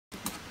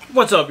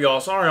What's up, y'all?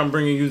 Sorry I'm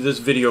bringing you this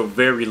video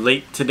very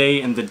late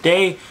today in the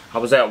day. I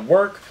was at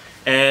work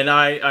and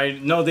I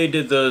know they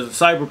did the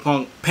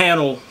Cyberpunk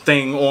panel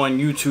thing on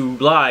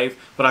YouTube Live,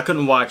 but I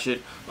couldn't watch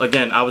it.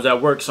 Again, I was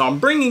at work, so I'm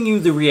bringing you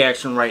the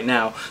reaction right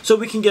now so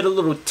we can get a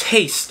little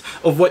taste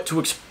of what to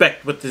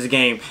expect with this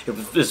game.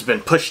 It's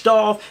been pushed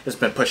off,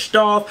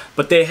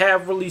 but they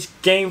have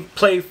released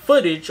gameplay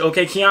footage.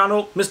 Okay,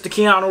 Mr.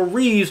 Keanu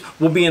Reeves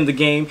will be in the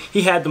game.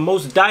 He had the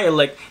most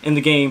dialect in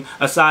the game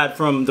aside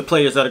from the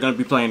players that are going to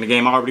be playing the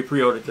game. I already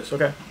pre-ordered this,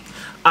 okay?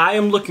 I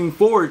am looking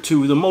forward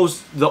to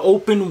the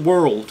open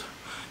world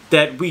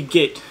that we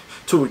get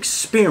to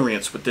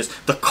experience with this.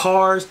 The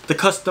cars, the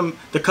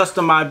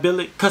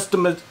customability,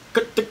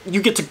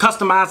 you get to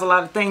customize a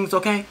lot of things,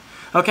 okay?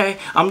 Okay?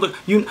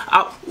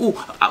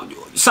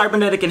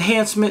 Cybernetic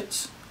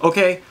enhancements,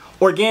 okay?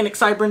 Organic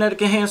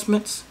cybernetic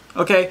enhancements,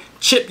 okay?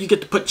 You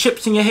get to put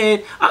chips in your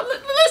head.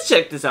 Let's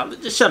check this out.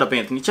 Just shut up,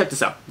 Anthony. Check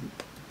this out.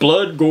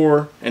 Blood,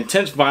 gore,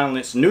 intense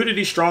violence,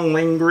 nudity, strong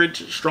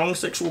language, strong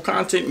sexual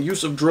content, and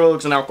use of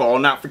drugs and alcohol,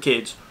 not for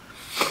kids.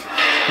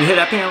 You hear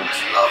that, parents?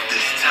 Love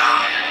this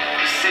town.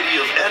 The city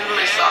of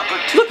endless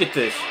opportunity. Look at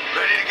this.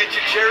 Ready to get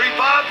your cherry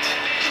popped?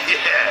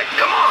 Yeah,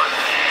 come on.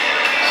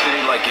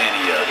 City like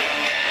any other,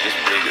 just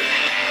bigger.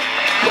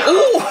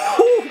 Ooh!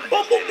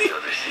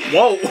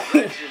 Whoa!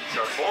 Legends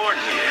are born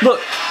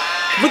here.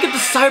 Look at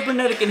the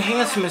cybernetic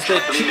enhancements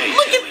that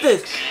look at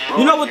this.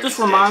 You know what this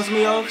reminds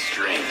me of?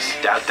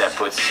 Doubt that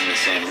puts us in the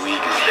same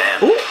league as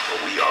them. Ooh. But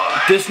we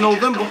are. This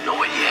November. Don't know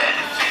it yet.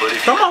 But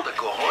if Come you on. have the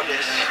cojones, you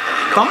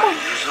know Come how on.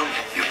 to use them,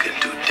 you can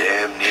do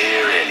damn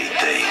near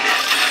anything.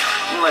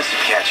 Unless you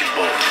catch a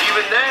bullet.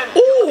 Even then,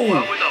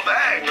 Ooh. with a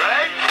bag,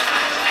 right?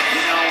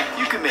 You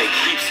know, you can make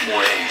heaps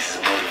more A's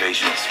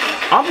motivational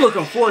speaker. I'm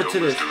looking forward to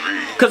this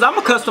because I'm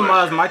gonna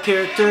customize my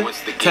character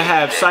to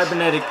have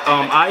cybernetic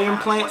eye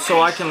implants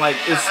so I can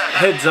it's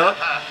heads up.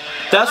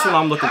 That's what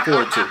I'm looking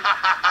forward to.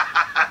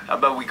 How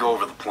about we go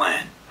over the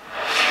plan?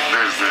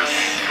 There's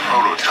this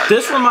prototype.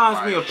 This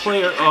reminds me of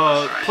Player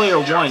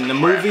One, the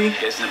movie.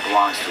 Guessing it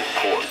belongs to a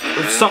court.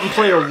 Something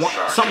Player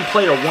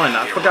One.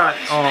 I forgot.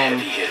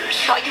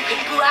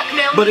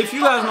 But if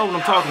you guys know what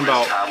I'm talking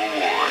about,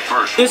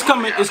 it's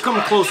coming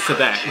close to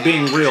that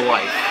being real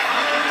life.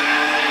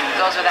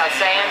 Goes without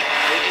saying,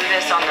 we do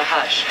this on the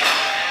hush.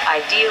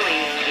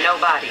 Ideally,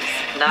 no bodies,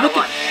 not a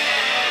one.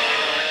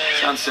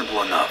 Sounds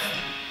simple enough.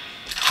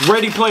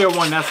 Ready Player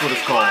One, that's what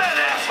it's called.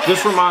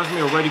 This reminds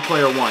me of Ready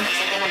Player One. Is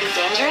it gonna be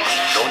dangerous?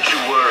 Don't you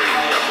worry,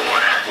 young boy.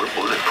 We're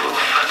bulletproof.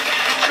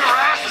 Get your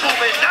ass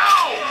moving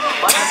now!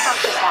 What the fuck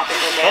just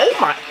happened in there? Oh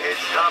my!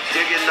 Can't stop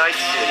digging Night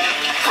City.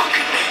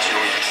 Fucking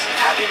Matrix.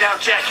 Happy now,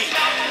 Jackie?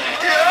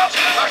 Yeah, that's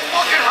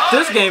fucking hot.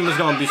 This game is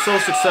gonna be so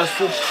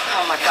successful.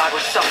 Oh my god, we're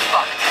so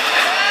fucked.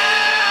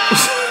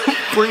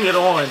 Bring it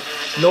on.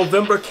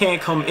 November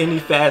can't come any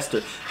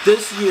faster.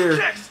 This year.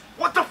 Next,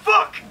 what the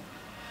fuck?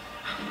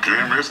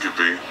 Game risky,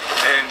 B.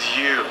 And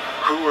you.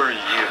 Who are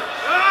you?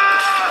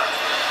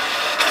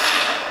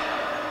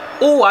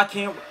 Oh, I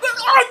can't.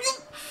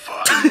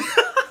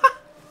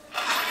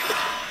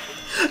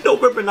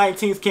 November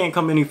 19th can't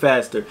come any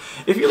faster.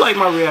 If you like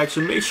my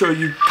reaction, make sure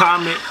you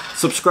comment,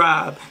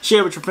 subscribe,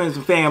 share with your friends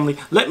and family.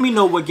 Let me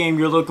know what game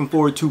you're looking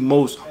forward to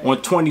most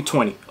on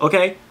 2020.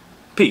 Okay?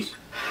 Peace.